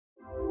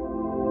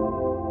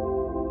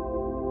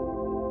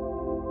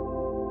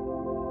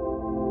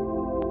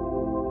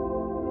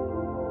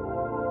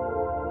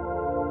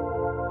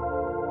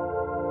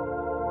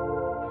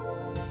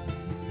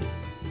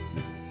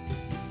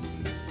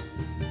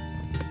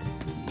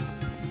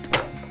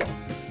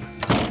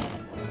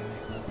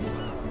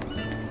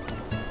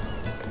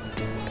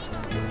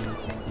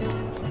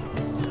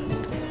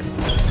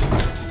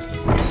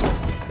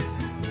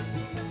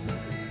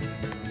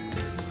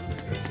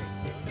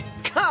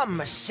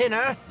Come,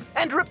 sinner,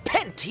 and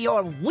repent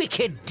your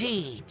wicked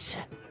deeds.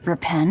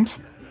 Repent?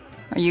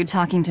 Are you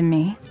talking to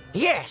me?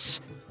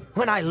 Yes.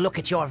 When I look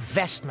at your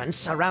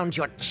vestments around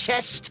your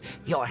chest,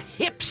 your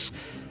hips,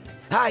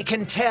 I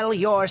can tell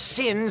your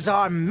sins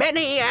are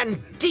many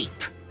and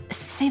deep.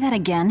 Say that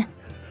again.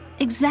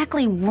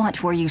 Exactly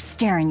what were you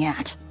staring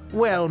at?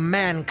 Well,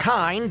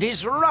 mankind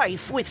is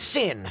rife with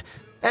sin,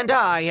 and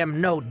I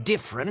am no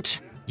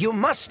different. You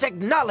must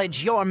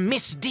acknowledge your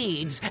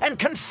misdeeds and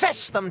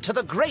confess them to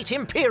the great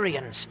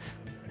Empyreans.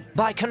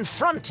 By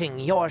confronting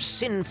your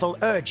sinful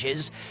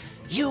urges,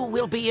 you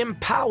will be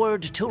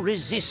empowered to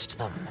resist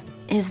them.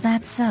 Is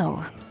that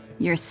so?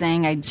 You're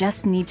saying I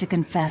just need to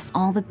confess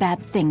all the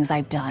bad things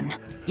I've done?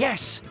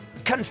 Yes.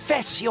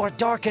 Confess your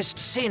darkest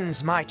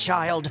sins, my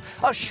child,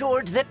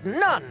 assured that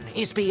none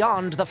is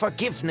beyond the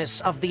forgiveness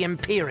of the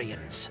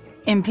Empyreans.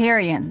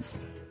 Empyreans,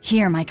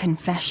 hear my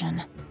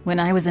confession. When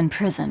I was in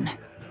prison,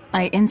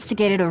 I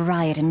instigated a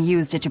riot and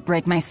used it to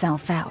break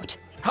myself out.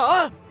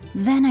 Huh?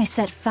 Then I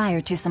set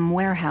fire to some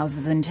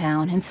warehouses in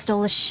town and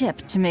stole a ship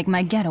to make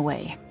my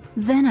getaway.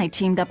 Then I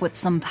teamed up with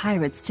some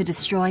pirates to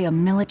destroy a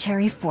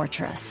military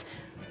fortress.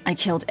 I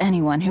killed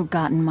anyone who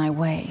got in my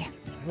way.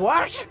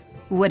 What?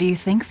 What do you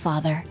think,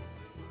 Father?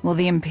 Will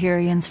the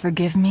Empyreans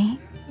forgive me?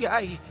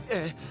 I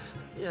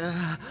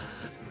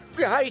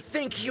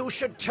think you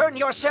should turn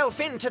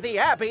yourself into the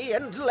Abbey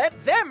and let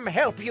them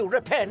help you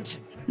repent.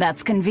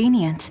 That's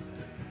convenient.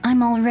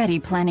 I'm already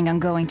planning on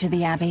going to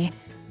the Abbey.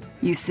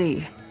 You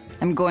see,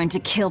 I'm going to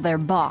kill their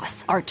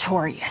boss,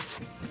 Artorius.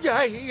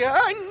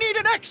 I need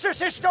an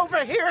exorcist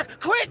over here!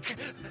 Quick!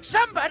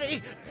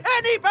 Somebody!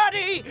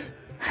 Anybody!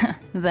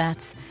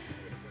 That's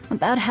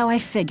about how I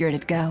figured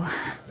it'd go.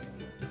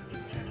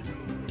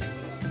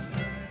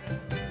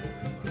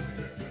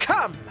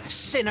 Come,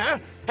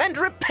 sinner, and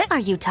repent. Are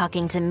you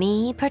talking to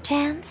me,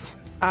 perchance?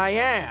 I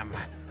am.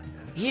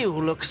 You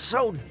look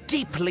so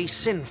deeply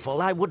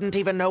sinful, I wouldn't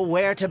even know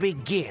where to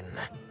begin.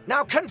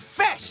 Now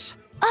confess!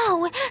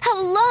 Oh, how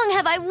long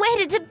have I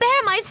waited to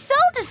bare my soul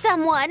to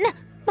someone?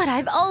 But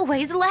I've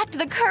always lacked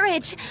the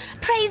courage.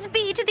 Praise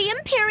be to the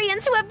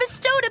Empyreans who have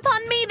bestowed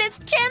upon me this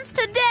chance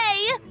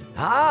today!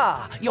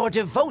 Ah, your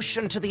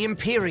devotion to the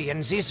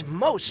Empyreans is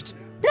most...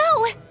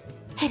 No!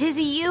 It is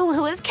you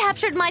who has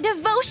captured my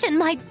devotion,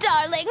 my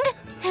darling!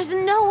 There's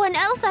no one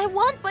else I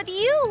want but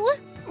you!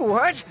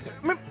 What?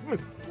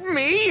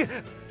 Me?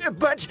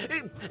 But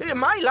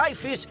my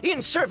life is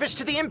in service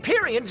to the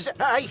Empyreans.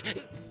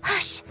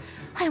 Hush!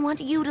 I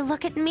want you to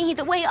look at me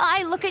the way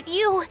I look at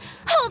you.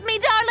 Hold me,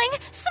 darling!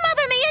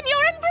 Smother me in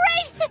your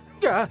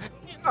embrace!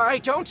 I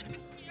don't...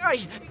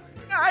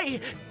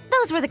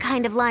 Those were the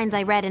kind of lines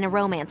I read in a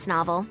romance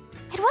novel.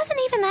 It wasn't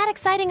even that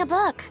exciting a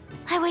book.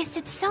 I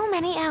wasted so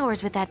many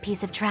hours with that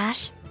piece of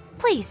trash.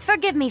 Please,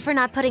 forgive me for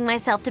not putting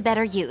myself to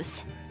better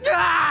use.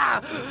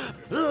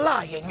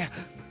 Lying!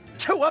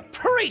 To a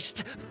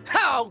priest!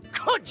 How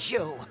could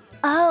you?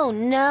 Oh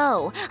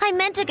no, I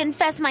meant to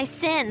confess my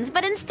sins,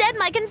 but instead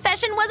my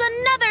confession was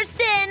another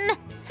sin!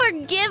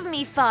 Forgive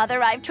me,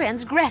 Father, I've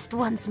transgressed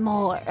once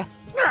more.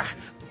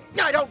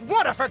 I don't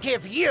want to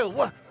forgive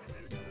you!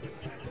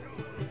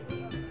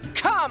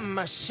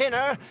 Come,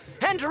 sinner,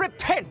 and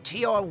repent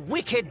your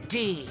wicked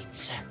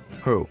deeds.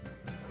 Who?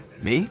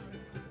 Me?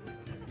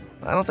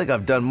 I don't think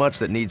I've done much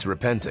that needs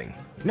repenting.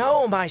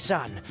 No, my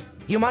son,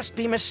 you must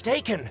be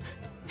mistaken,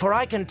 for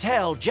I can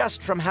tell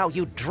just from how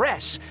you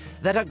dress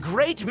that a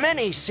great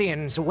many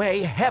sins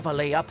weigh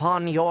heavily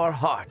upon your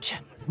heart.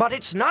 But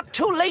it's not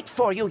too late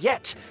for you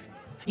yet.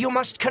 You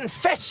must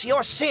confess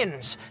your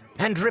sins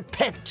and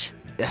repent.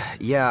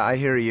 Yeah, I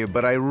hear you,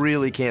 but I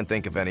really can't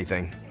think of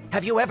anything.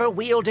 Have you ever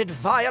wielded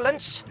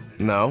violence?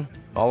 No,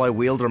 all I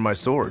wield are my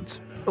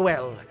swords.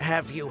 Well,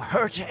 have you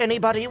hurt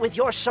anybody with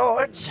your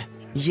swords?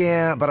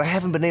 Yeah, but I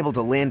haven't been able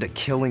to land a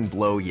killing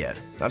blow yet.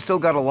 I've still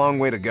got a long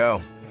way to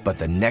go. But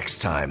the next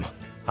time,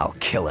 I'll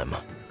kill him.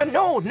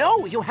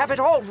 No, you have it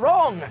all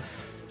wrong.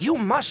 You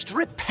must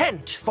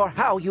repent for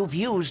how you've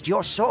used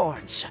your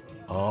swords.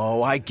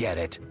 Oh, I get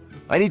it.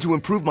 I need to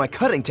improve my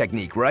cutting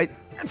technique, right?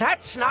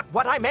 That's not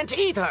what I meant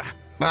either.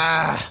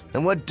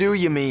 Then what do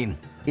you mean?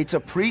 It's a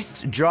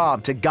priest's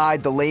job to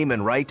guide the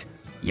layman, right?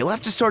 You'll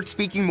have to start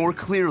speaking more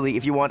clearly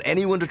if you want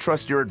anyone to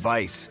trust your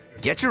advice.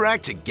 Get your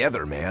act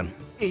together, man.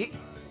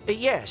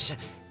 Yes,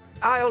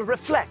 I'll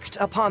reflect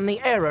upon the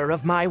error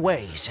of my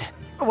ways.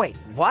 Wait,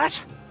 what?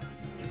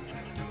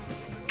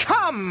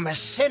 Come,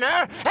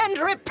 sinner, and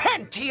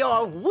repent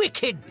your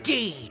wicked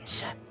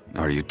deeds.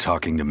 Are you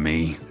talking to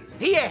me?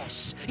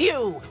 Yes,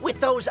 you, with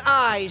those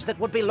eyes that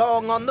would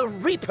belong on the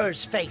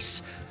Reaper's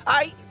face.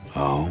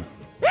 Oh?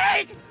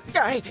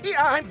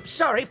 I'm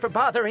sorry for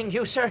bothering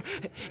you, sir.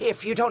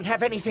 If you don't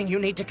have anything you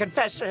need to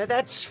confess,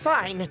 that's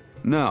fine.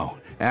 No,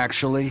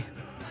 actually,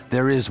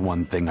 there is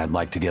one thing I'd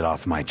like to get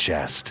off my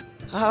chest.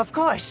 Of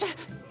course.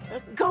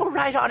 Go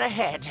right on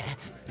ahead.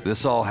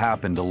 This all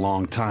happened a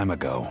long time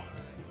ago.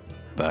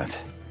 But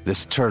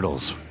this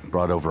Turtles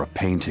brought over a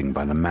painting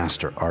by the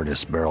master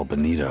artist Beryl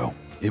Benito.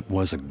 It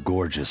was a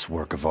gorgeous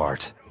work of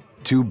art.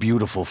 Too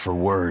beautiful for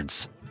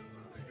words.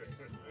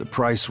 The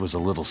price was a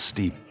little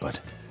steep, but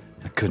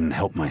I couldn't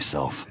help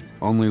myself.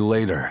 Only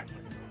later,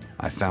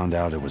 I found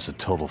out it was a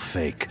total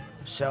fake.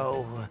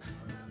 So,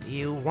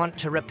 you want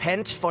to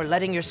repent for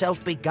letting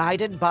yourself be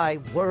guided by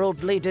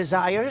worldly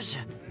desires?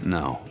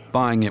 No,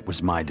 buying it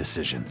was my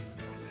decision.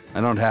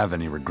 I don't have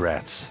any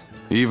regrets.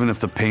 Even if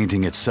the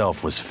painting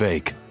itself was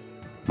fake,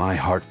 my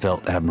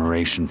heartfelt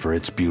admiration for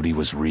its beauty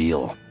was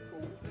real.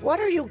 What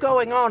are you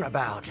going on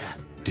about?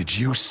 Did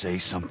you say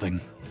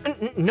something?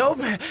 No.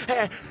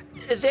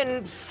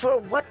 Then for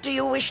what do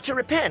you wish to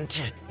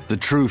repent? The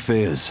truth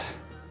is,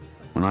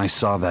 when I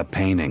saw that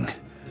painting,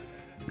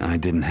 I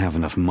didn't have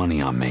enough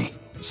money on me.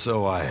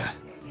 So I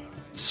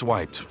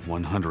swiped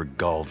 100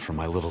 gold from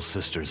my little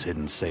sister's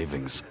hidden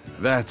savings.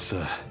 That's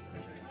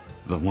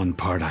the one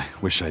part I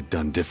wish I'd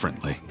done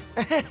differently.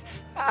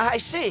 I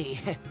see.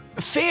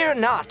 Fear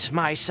not,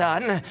 my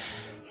son.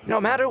 No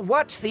matter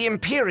what the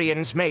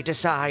Empyreans may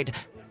decide,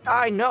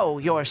 I know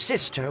your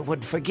sister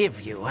would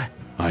forgive you.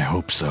 I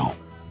hope so.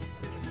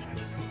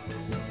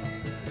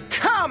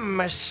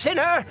 Come,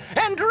 sinner,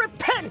 and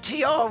repent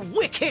your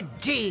wicked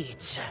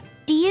deeds.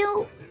 Do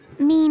you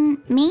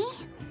mean me?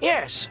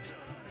 Yes,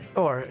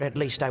 or at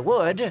least I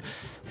would.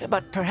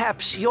 But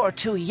perhaps you're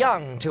too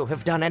young to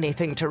have done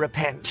anything to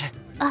repent.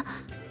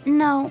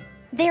 No,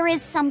 there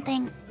is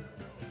something.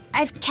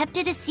 I've kept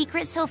it a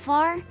secret so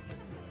far,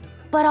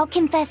 but I'll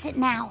confess it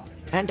now.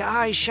 And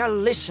I shall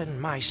listen,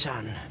 my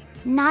son.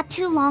 Not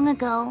too long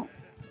ago,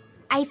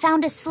 I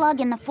found a slug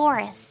in the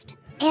forest.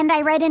 And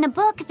I read in a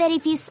book that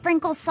if you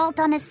sprinkle salt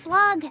on a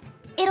slug,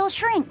 it'll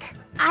shrink.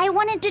 I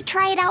wanted to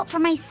try it out for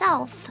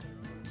myself.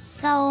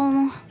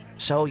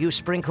 So you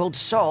sprinkled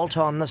salt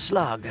on the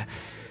slug.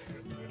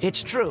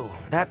 It's true,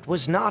 that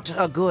was not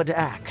a good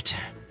act.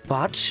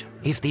 But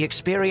if the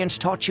experience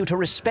taught you to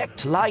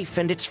respect life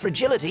and its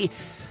fragility,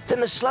 then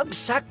the slug's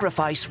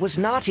sacrifice was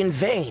not in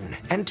vain,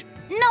 and...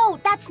 No,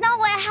 that's not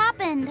what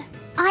happened.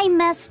 I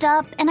messed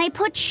up and I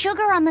put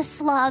sugar on the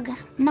slug,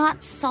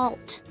 not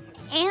salt.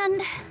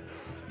 And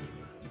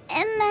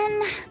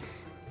then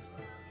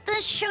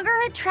the sugar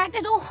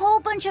attracted a whole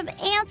bunch of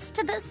ants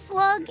to the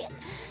slug. And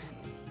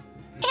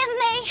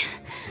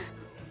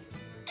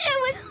it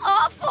was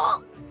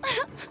awful.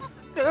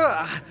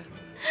 Ugh.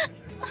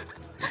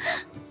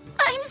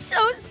 I'm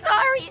so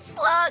sorry,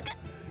 Slug.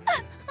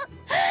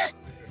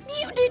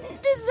 You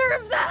didn't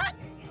deserve that.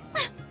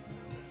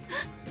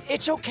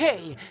 It's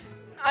okay.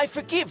 I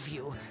forgive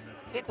you.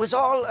 It was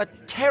all a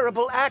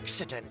terrible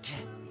accident.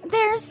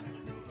 There's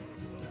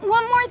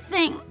one more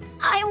thing.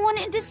 I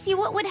wanted to see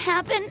what would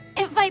happen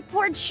if I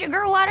poured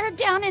sugar water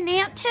down an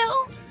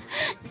anthill.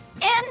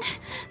 And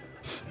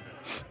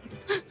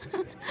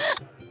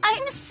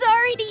I'm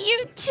sorry to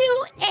you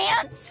too,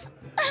 ants.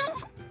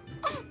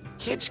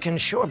 Kids can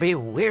sure be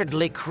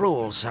weirdly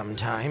cruel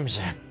sometimes.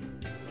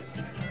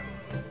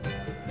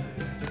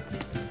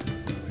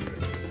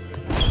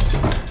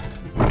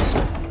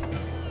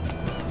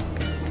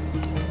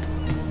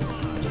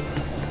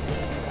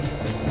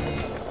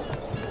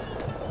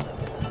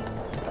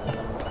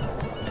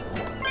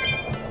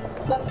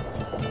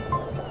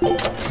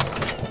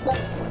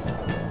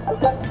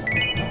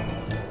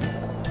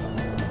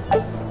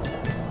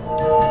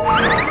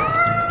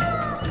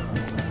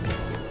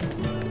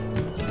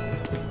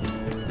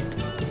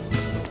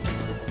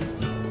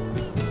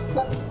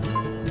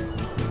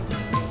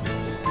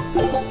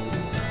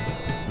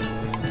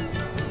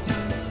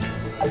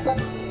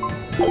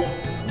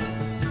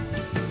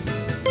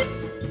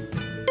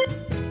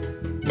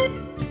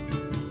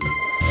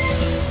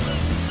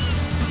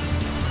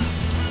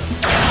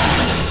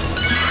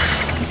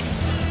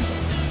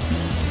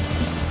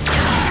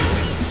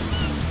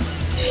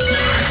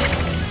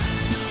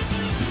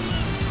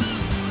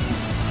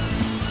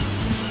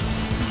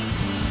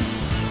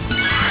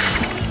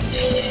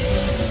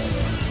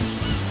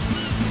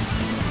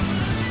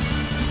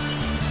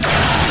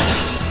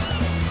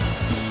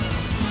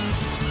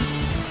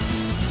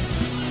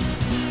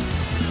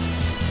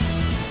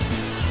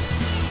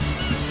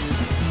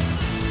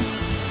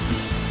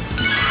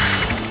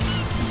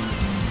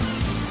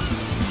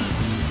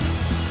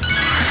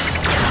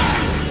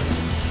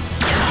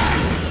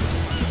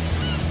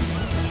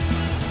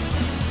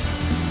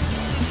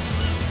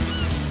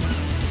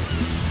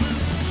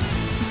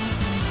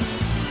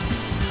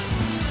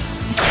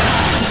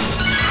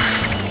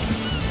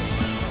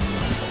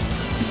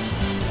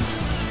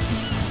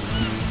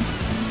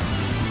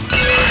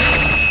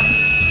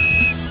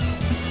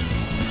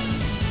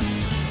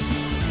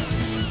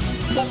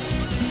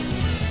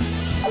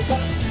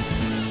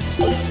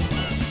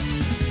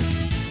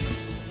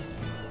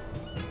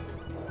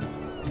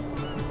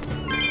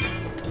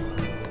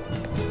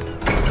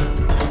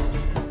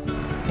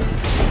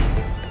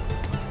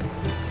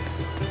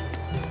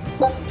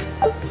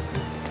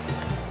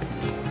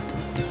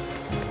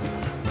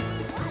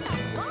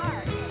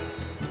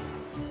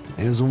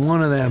 There's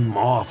one of them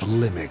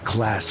off-limit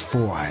Class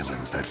 4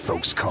 islands that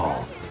folks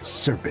call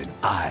Serpent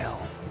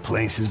Isle.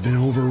 Place has been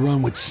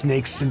overrun with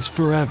snakes since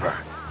forever.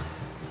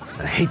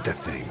 I hate the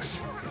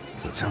things,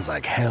 so it sounds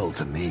like hell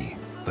to me.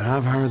 but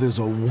I've heard there's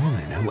a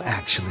woman who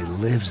actually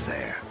lives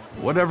there.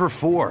 Whatever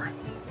for?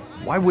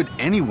 Why would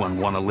anyone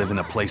want to live in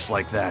a place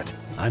like that?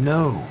 I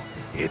know.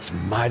 It's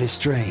mighty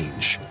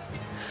strange.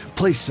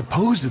 Place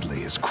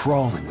supposedly is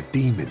crawling with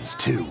demons,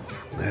 too.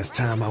 Last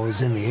time I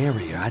was in the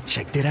area, I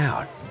checked it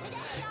out.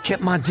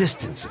 Kept my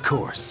distance, of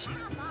course.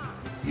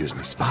 Used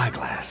my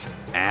spyglass.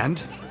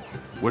 And?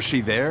 Was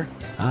she there?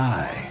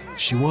 Aye,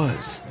 she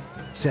was.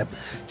 Except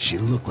she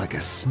looked like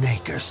a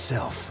snake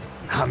herself.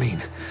 I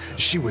mean,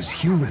 she was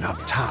human up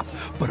top,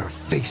 but her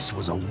face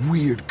was a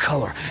weird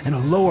color, and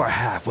her lower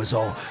half was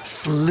all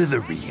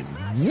slithery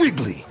and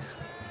wiggly.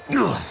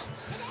 Ugh.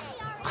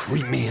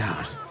 Creeped me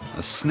out.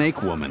 A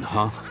snake woman,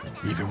 huh?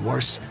 Even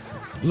worse,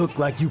 looked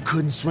like you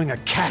couldn't swing a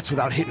cat's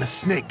without hitting a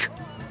snake.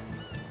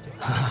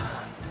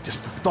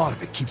 Just the thought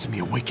of it keeps me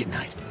awake at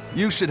night.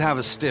 You should have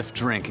a stiff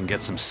drink and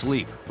get some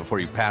sleep before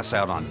you pass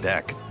out on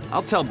deck.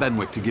 I'll tell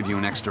Benwick to give you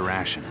an extra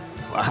ration.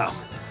 Wow.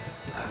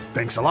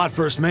 Thanks a lot,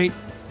 First Mate.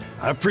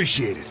 I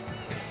appreciate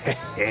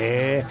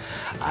it.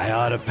 I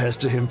ought to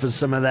pester him for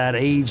some of that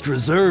aged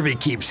reserve he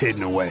keeps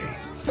hidden away.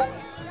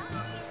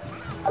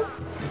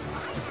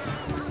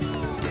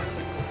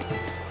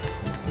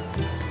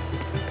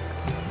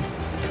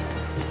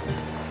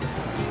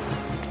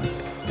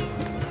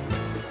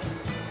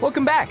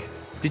 Welcome back.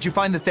 Did you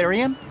find the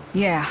Therian?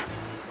 Yeah.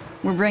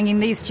 We're bringing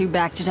these two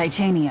back to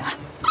Titania.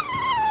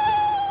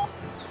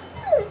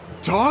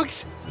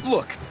 Dogs?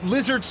 Look,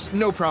 lizards,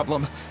 no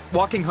problem.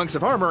 Walking hunks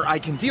of armor I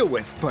can deal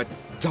with, but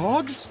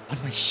dogs?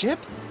 On my ship?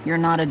 You're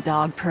not a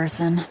dog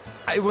person.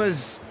 I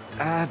was,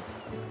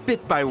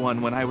 bit by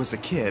one when I was a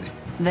kid.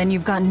 Then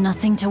you've got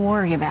nothing to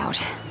worry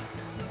about.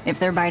 If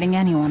they're biting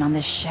anyone on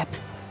this ship,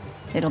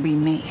 it'll be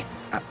me.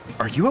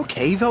 Are you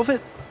okay,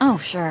 Velvet? Oh,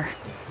 sure.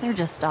 They're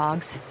just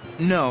dogs.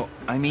 No,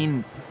 I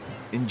mean,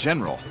 in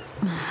general.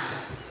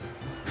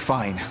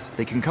 Fine,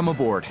 they can come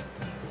aboard.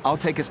 I'll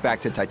take us back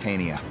to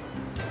Titania.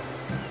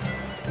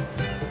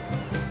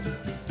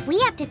 We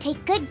have to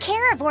take good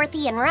care of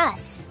Orthy and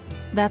Russ.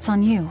 That's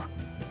on you.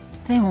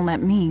 They won't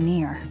let me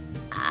near.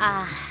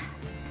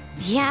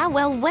 Yeah,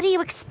 well, what do you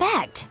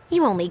expect?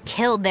 You only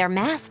killed their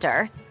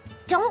master.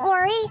 Don't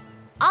worry.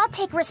 I'll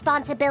take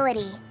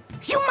responsibility.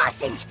 You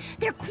mustn't!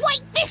 They're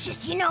quite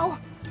vicious, you know.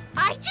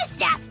 I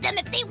just asked them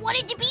if they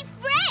wanted to be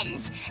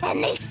friends,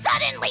 and they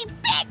suddenly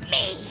bit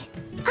me!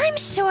 I'm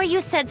sure you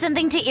said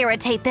something to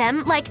irritate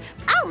them, like,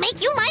 I'll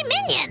make you my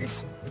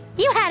minions!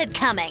 You had it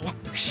coming.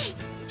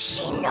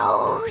 She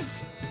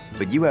knows.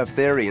 But you have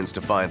Therians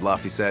to find,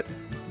 Laphicet.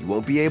 You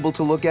won't be able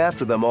to look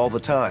after them all the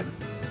time.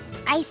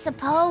 I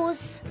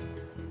suppose.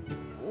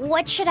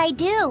 What should I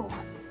do?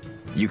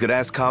 You could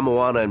ask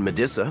Kamoana and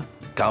Medissa.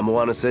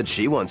 Kamoana said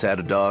she once had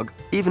a dog.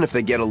 Even if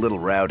they get a little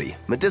rowdy,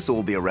 Medissa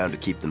will be around to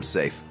keep them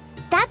safe.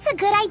 That's a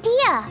good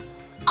idea.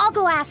 I'll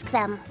go ask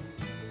them.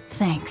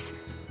 Thanks.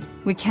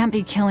 We can't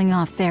be killing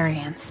off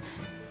Therians.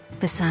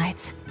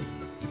 Besides,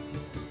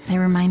 they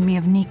remind me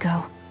of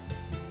Nico.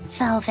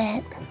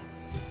 Velvet.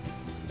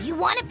 You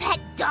want a pet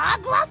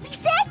dog,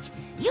 Laphicet?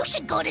 You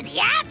should go to the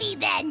Abbey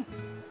then.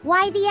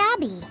 Why the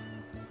Abbey?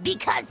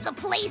 Because the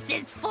place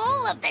is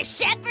full of the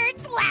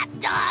shepherd's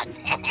lapdogs.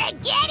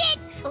 Get it?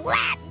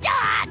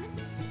 Lapdogs!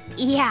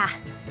 Yeah,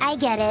 I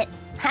get it.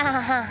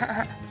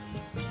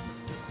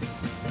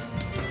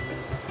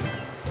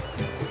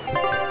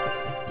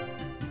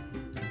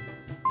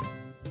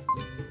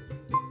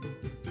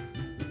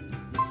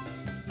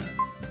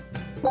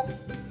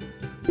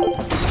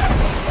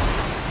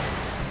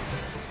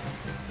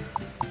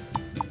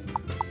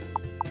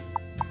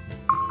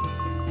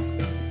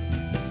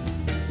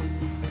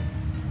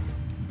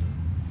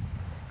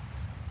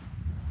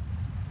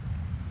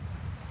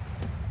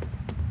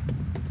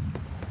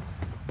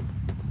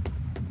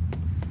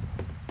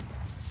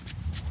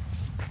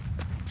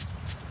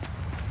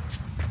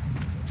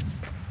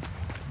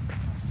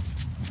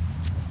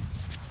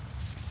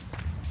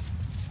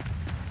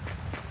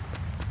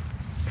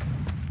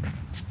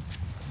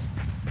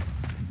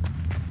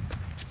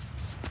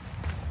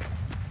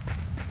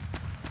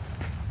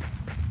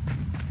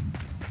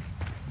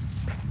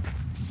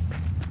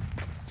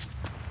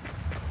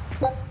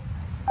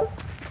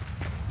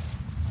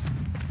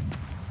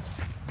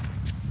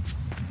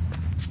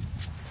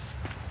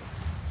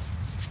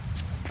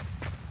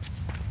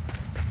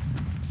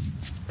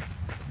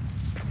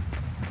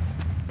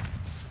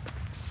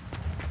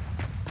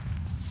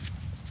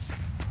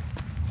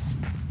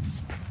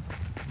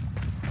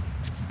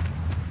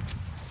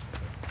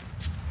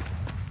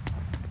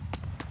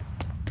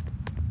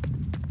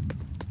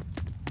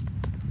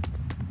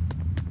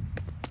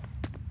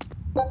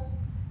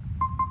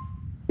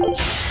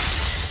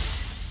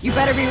 You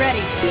better be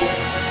ready. Who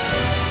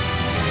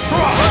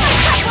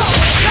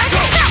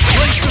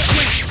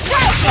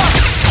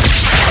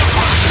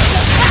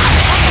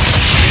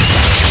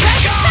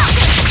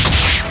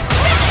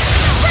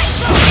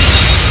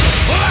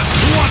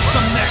wants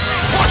some next?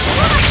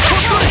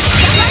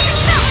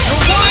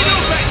 You're wide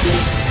open!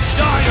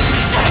 Die of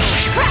me!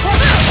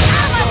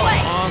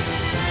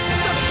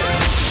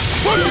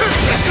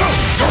 Let's go!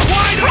 You're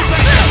wide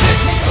open!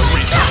 The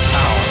Reaper's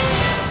power!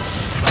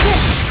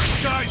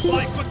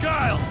 Like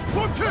beguile!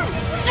 1,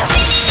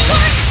 2!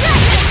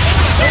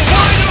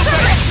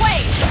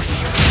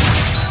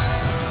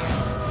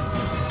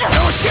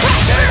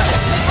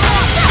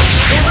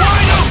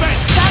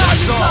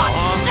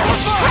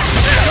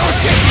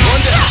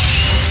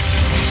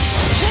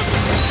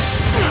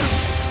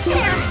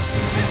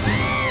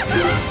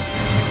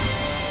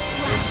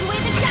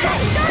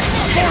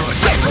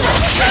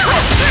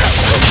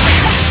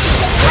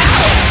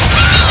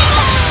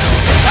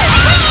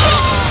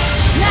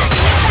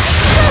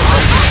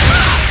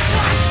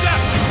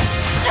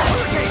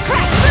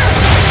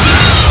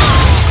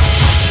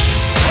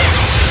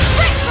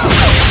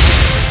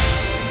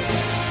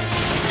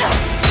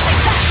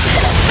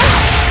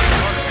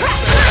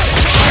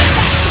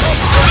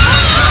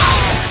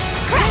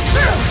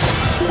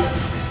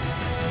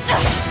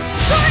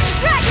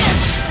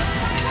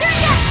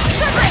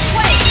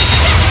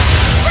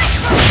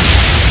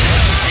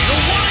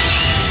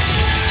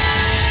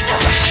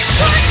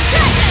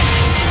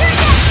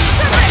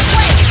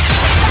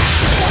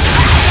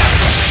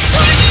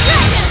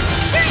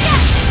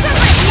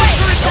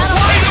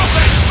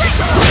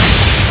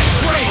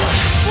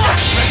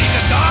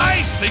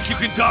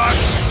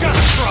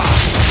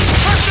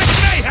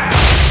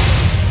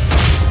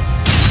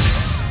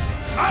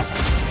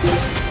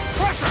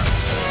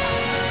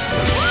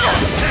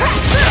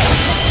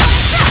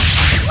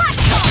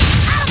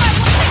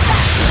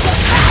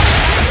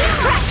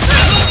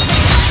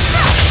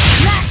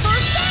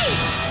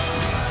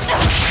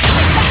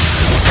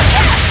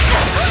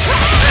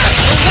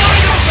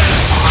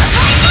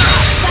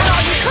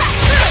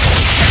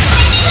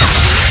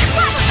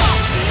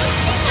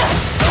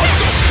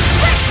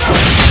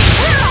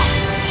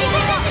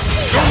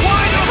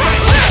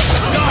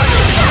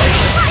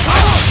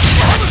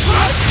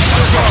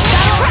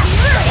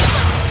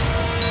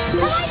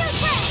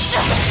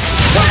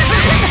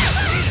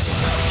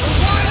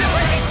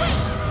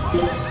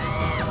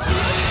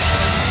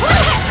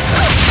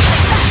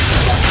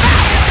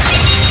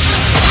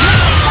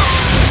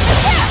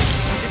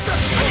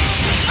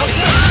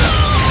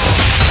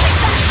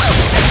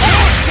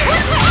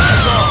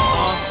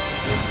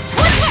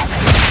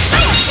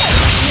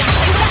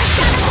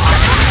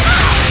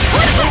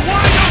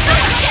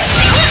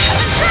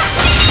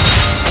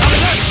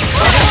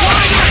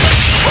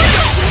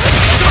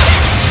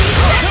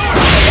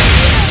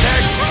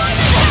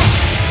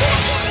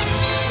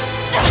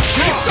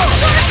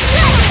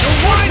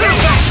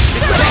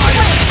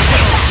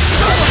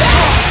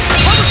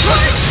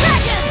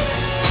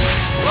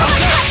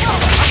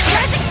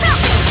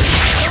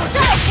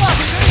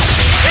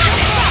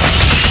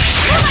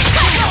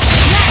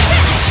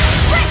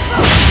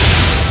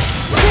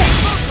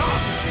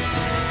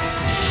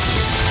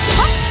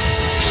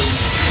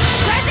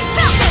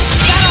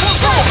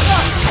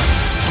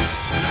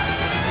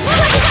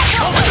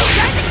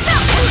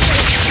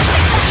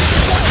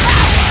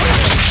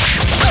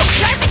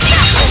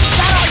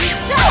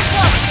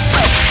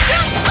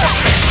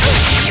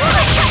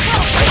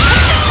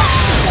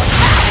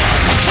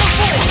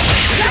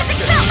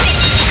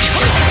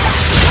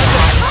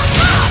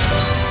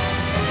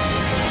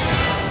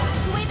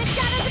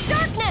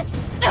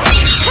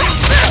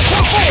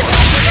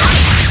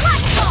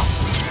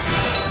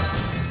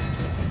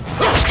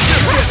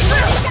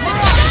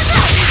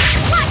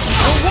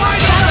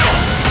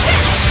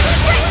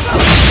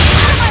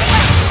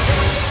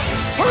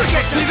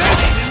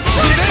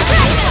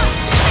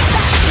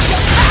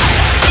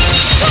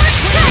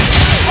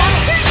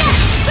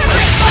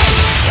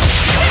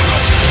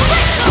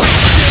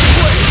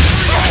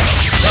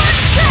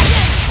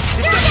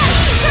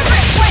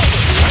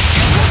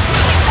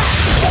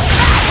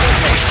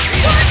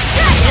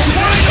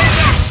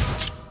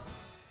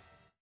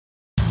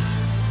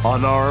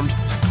 Unarmed?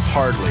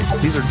 Hardly.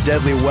 These are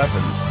deadly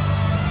weapons.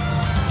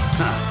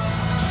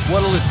 Huh.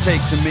 What'll it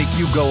take to make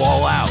you go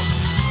all out?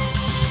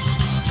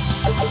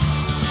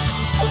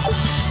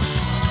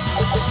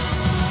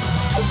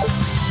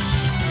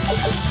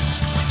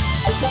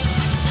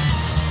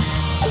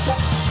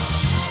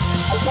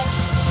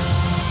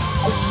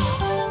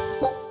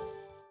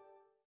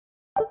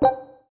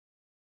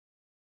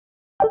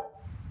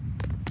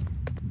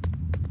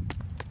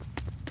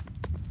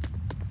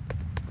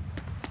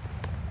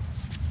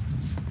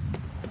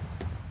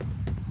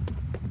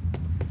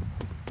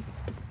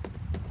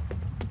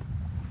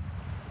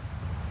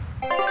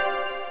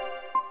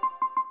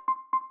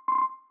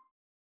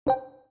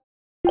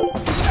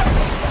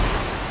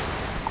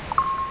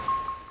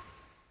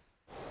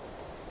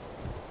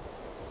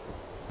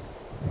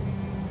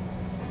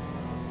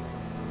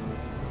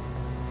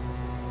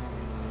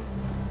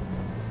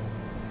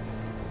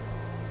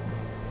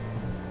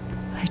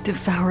 I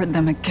devoured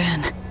them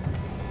again.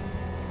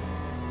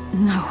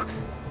 No,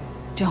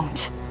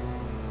 don't.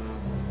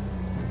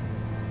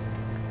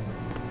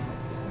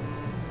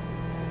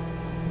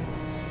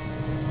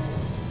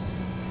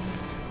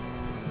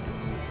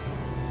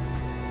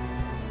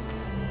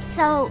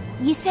 So,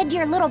 you said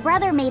your little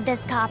brother made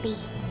this copy.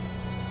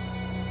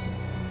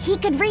 He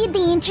could read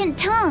the ancient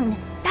tongue.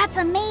 That's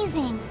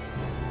amazing.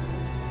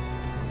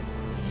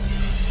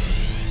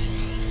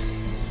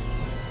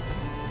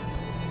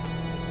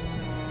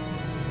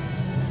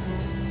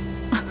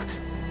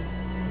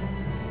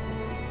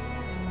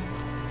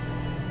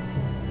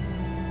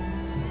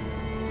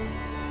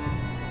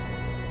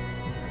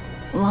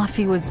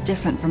 Laffy was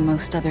different from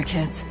most other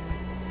kids.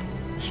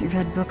 He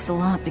read books a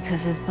lot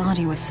because his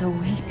body was so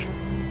weak.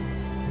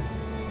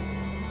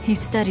 He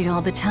studied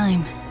all the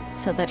time,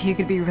 so that he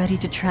could be ready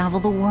to travel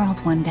the world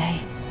one day.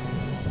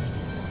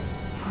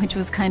 Which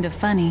was kind of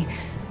funny,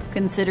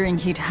 considering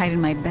he'd hide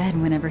in my bed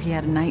whenever he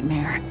had a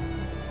nightmare.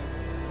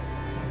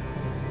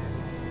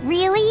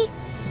 Really?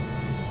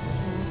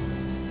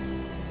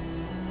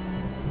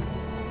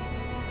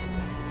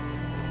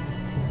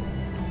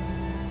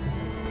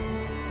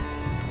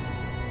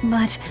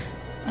 But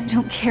I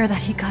don't care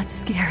that he got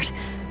scared.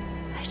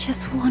 I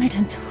just wanted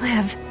him to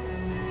live.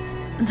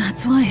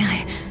 That's why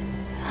I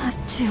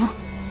have to.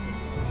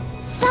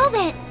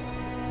 Velvet!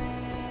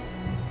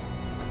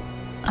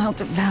 I'll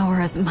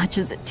devour as much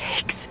as it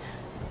takes.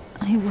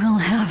 I will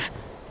have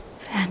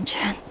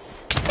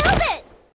vengeance. Velvet!